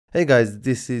Hey guys,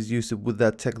 this is Yusuf with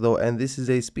That Tech Though, and this is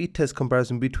a speed test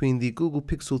comparison between the Google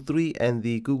Pixel 3 and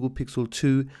the Google Pixel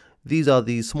 2. These are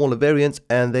the smaller variants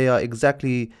and they are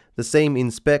exactly the same in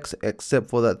specs, except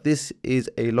for that this is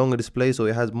a longer display, so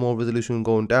it has more resolution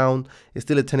going down. It's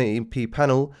still a 1080p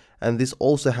panel, and this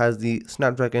also has the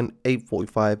Snapdragon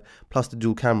 845 plus the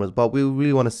dual cameras, but we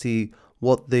really want to see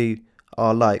what they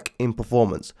are like in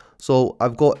performance. So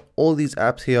I've got all these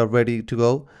apps here ready to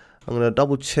go. I'm going to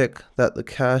double check that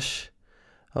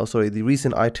the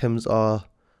recent items are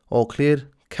all cleared.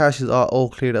 Caches are all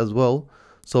cleared as well.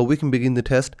 So we can begin the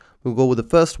test. We'll go with the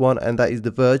first one, and that is the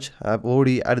Verge. I've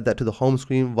already added that to the home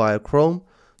screen via Chrome.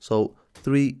 So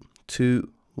 3, 2,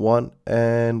 1,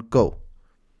 and go.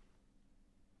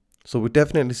 So we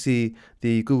definitely see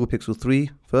the Google Pixel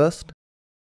 3 first.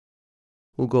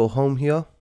 We'll go home here.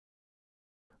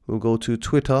 We'll go to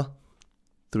Twitter.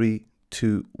 3,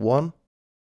 2, 1.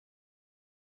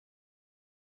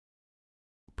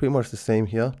 Pretty much the same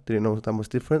here, didn't notice that much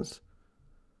difference.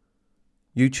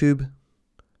 YouTube.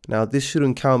 Now this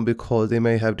shouldn't count because they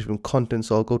may have different content,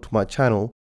 so I'll go to my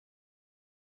channel.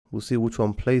 We'll see which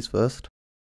one plays first.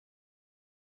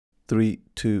 3,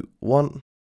 2, 1.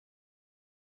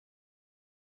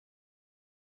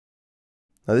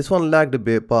 Now this one lagged a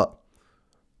bit, but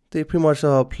they pretty much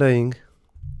are playing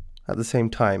at the same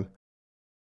time.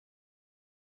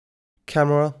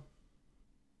 Camera.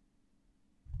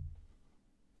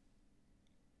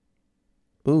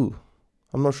 Ooh,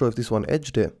 I'm not sure if this one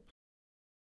edged it.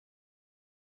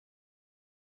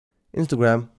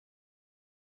 Instagram.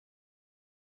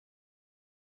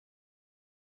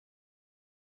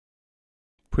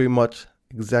 Pretty much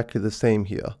exactly the same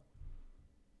here.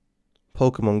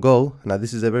 Pokemon Go. Now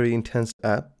this is a very intense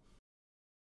app.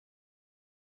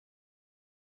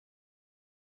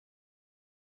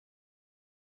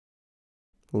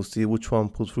 We'll see which one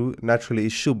pulls through. Naturally,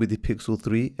 it should be the Pixel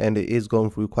 3, and it is going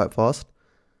through quite fast.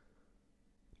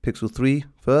 Pixel 3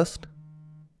 first,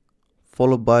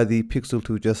 followed by the Pixel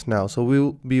 2 just now. So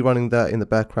we'll be running that in the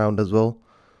background as well,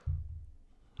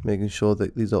 making sure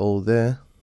that these are all there.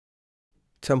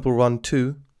 Temple Run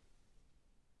 2.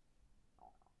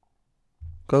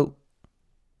 Go.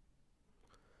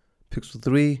 Pixel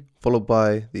 3, followed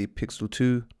by the Pixel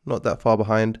 2, not that far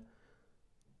behind.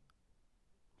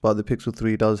 But the Pixel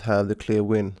 3 does have the clear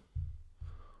win.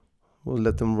 We'll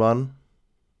let them run.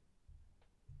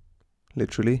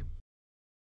 Literally.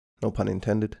 No pun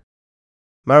intended.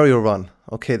 Mario Run.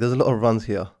 Okay, there's a lot of runs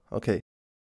here. Okay.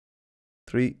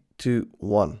 3, 2,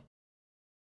 1.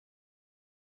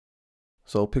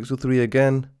 So Pixel 3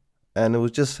 again. And it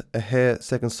was just a hair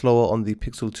second slower on the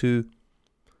Pixel 2.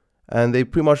 And they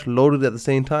pretty much loaded at the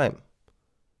same time.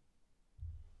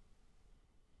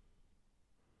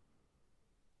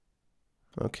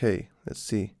 Okay, let's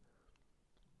see.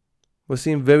 We're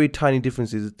seeing very tiny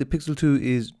differences. The Pixel 2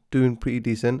 is doing pretty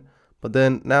decent, but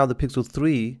then now the Pixel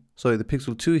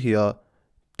 2 here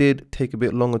did take a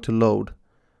bit longer to load.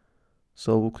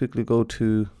 So we'll quickly go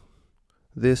to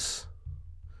this,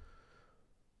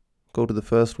 go to the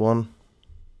first one,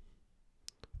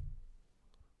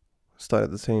 start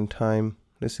at the same time.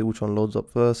 Let's see which one loads up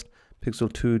first.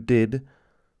 Pixel 2 did.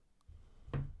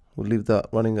 We'll leave that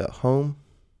running at home.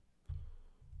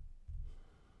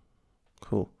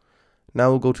 Cool. Now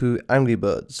we'll go to Angry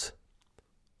Birds.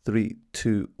 3,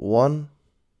 2, 1.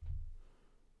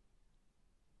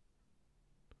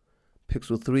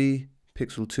 Pixel 3,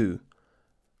 Pixel 2.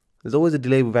 There's always a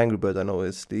delay with Angry Birds, I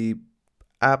noticed. The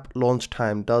app launch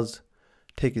time does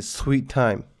take its sweet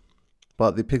time,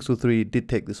 but the Pixel 3 did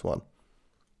take this one.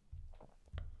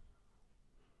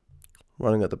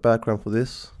 Running at the background for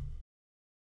this.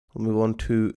 We'll move on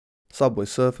to Subway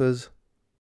Surfers.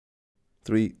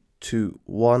 3, 2,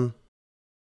 1.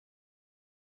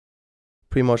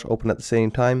 Pretty much open at the same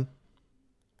time.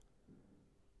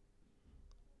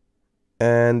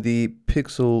 And the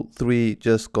Pixel 3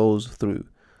 just goes through.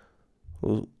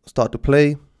 We'll start to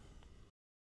play.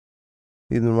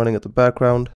 Leave them running at the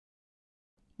background.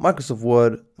 Microsoft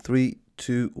Word. 3,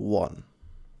 2, 1.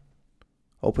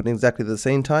 Open exactly at the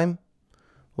same time.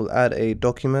 We'll add a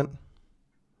document.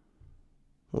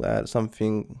 We'll add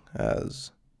something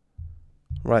as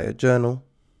write a journal.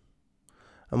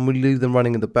 And we'll leave them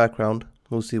running in the background.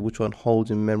 We'll see which one holds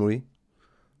in memory.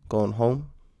 Go on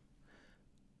home.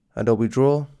 Adobe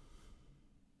Draw.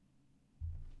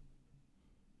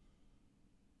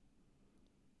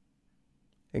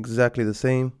 Exactly the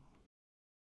same.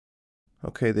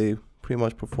 Okay, they pretty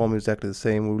much perform exactly the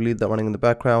same. We'll leave that running in the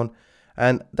background.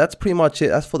 And that's pretty much it.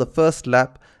 That's for the first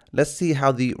lap. Let's see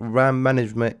how the RAM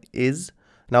management is.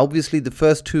 Now, obviously, the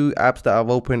first two apps that I've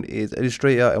opened is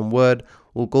Illustrator and Word.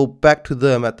 We'll go back to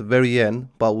them at the very end,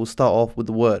 but we'll start off with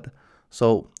the Word.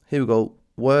 So here we go.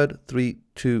 Word, 3,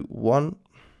 2, 1.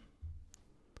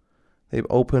 They've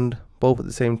opened both at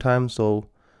the same time, so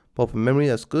both in memory,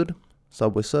 that's good.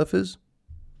 Subway Surfers.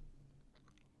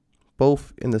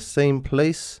 Both in the same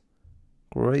place.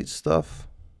 Great stuff.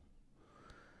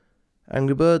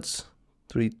 Angry Birds,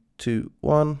 3, 2,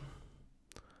 1.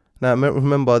 Now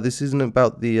remember, this isn't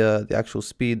about the actual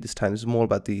speed this time. This is more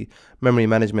about the memory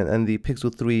management. And the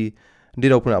Pixel 3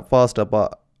 did open up faster,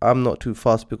 but I'm not too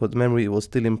fast because the memory was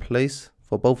still in place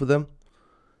for both of them.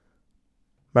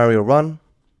 Mario Run.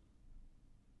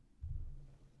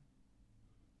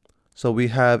 So we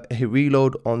have a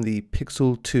reload on the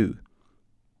Pixel 2.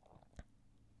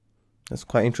 That's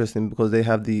quite interesting because they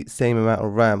have the same amount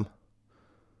of RAM.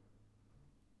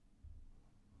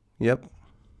 Yep.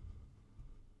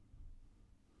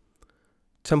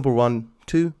 Temple Run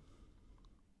 2.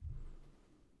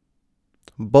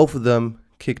 Both of them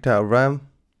kicked out RAM.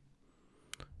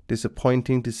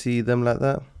 Disappointing to see them like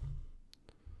that.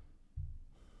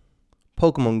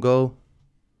 Pokemon Go.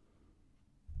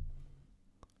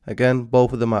 Again,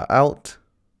 both of them are out.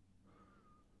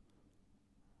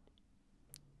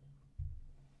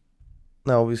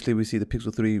 Now obviously we see the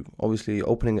Pixel 3 obviously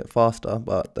opening it faster,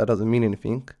 but that doesn't mean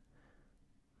anything.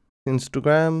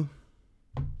 Instagram.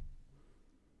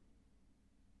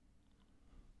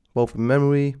 Both in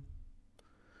memory.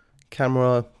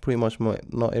 Camera, pretty much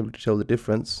not able to tell the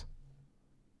difference.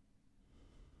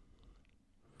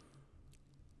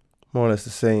 More or less the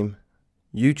same.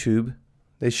 YouTube.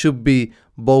 They should be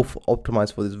both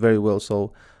optimized for this very well,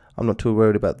 so I'm not too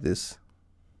worried about this.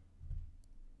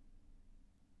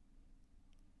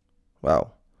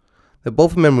 Wow. They're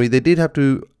both in memory. They did have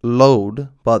to load,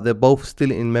 but they're both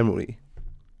still in memory.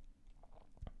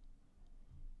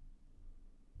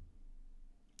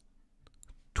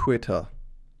 Twitter.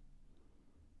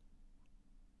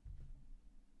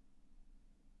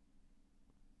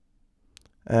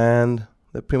 And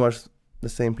they're pretty much the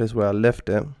same place where I left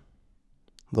it,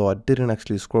 though I didn't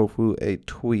actually scroll through a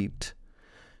tweet.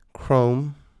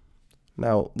 Chrome.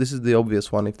 Now this is the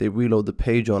obvious one, if they reload the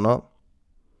page or not.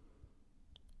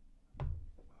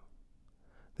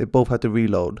 They both had to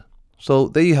reload. So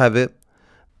there you have it.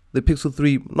 The Pixel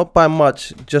 3, not by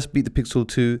much, just beat the Pixel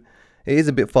 2. It is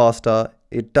a bit faster.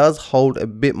 It does hold a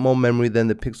bit more memory than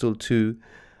the Pixel 2.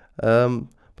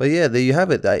 But yeah, there you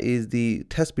have it. That is the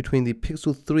test between the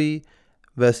Pixel 3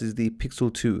 versus the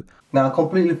Pixel 2. Now I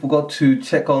completely forgot to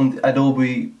check on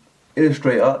Adobe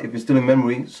Illustrator if it's still in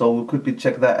memory, so we'll quickly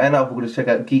check that. And I'm going to check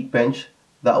out Geekbench.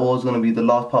 That was going to be the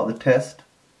last part of the test.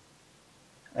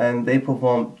 And they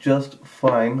performed just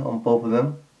fine on both of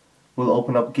them. We'll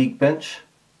open up Geekbench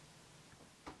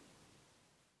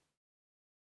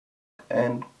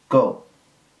and go.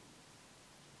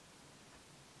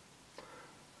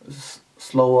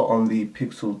 Slower on the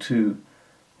Pixel 2,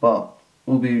 but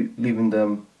we'll be leaving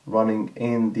them running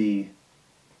in the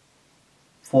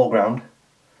foreground.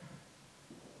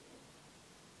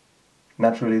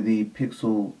 Naturally, the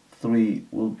Pixel 3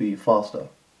 will be faster.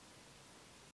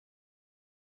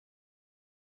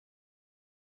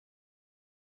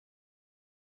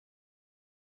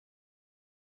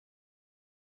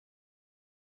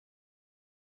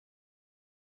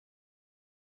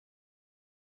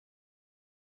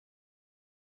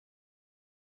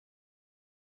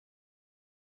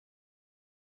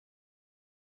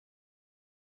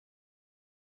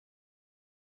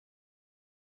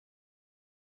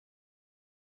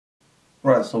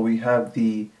 Right, so we have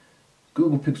the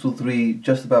Google Pixel 3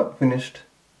 just about finished,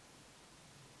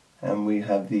 and we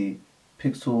have the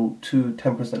Pixel 2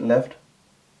 10% left.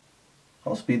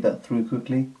 I'll speed that through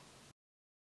quickly.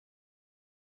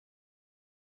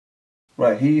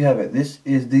 Right, here you have it. This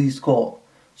is the score.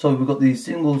 So we've got the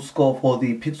single score for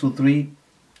the Pixel 3,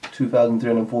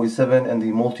 2,347, and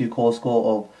the multi-core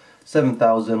score of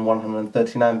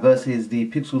 7,139 versus the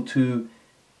Pixel 2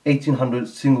 1,800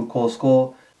 single core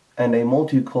score and a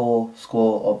multi-core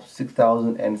score of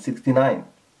 6,069.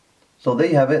 So there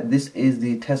you have it. This is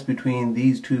the test between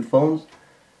these two phones,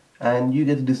 and you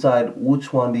get to decide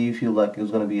which one do you feel like is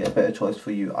going to be a better choice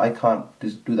for you. I can't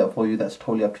just do that for you. That's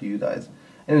totally up to you guys.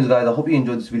 Anyways guys, I hope you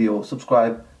enjoyed this video.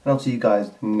 Subscribe, and I'll see you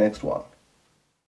guys in the next one.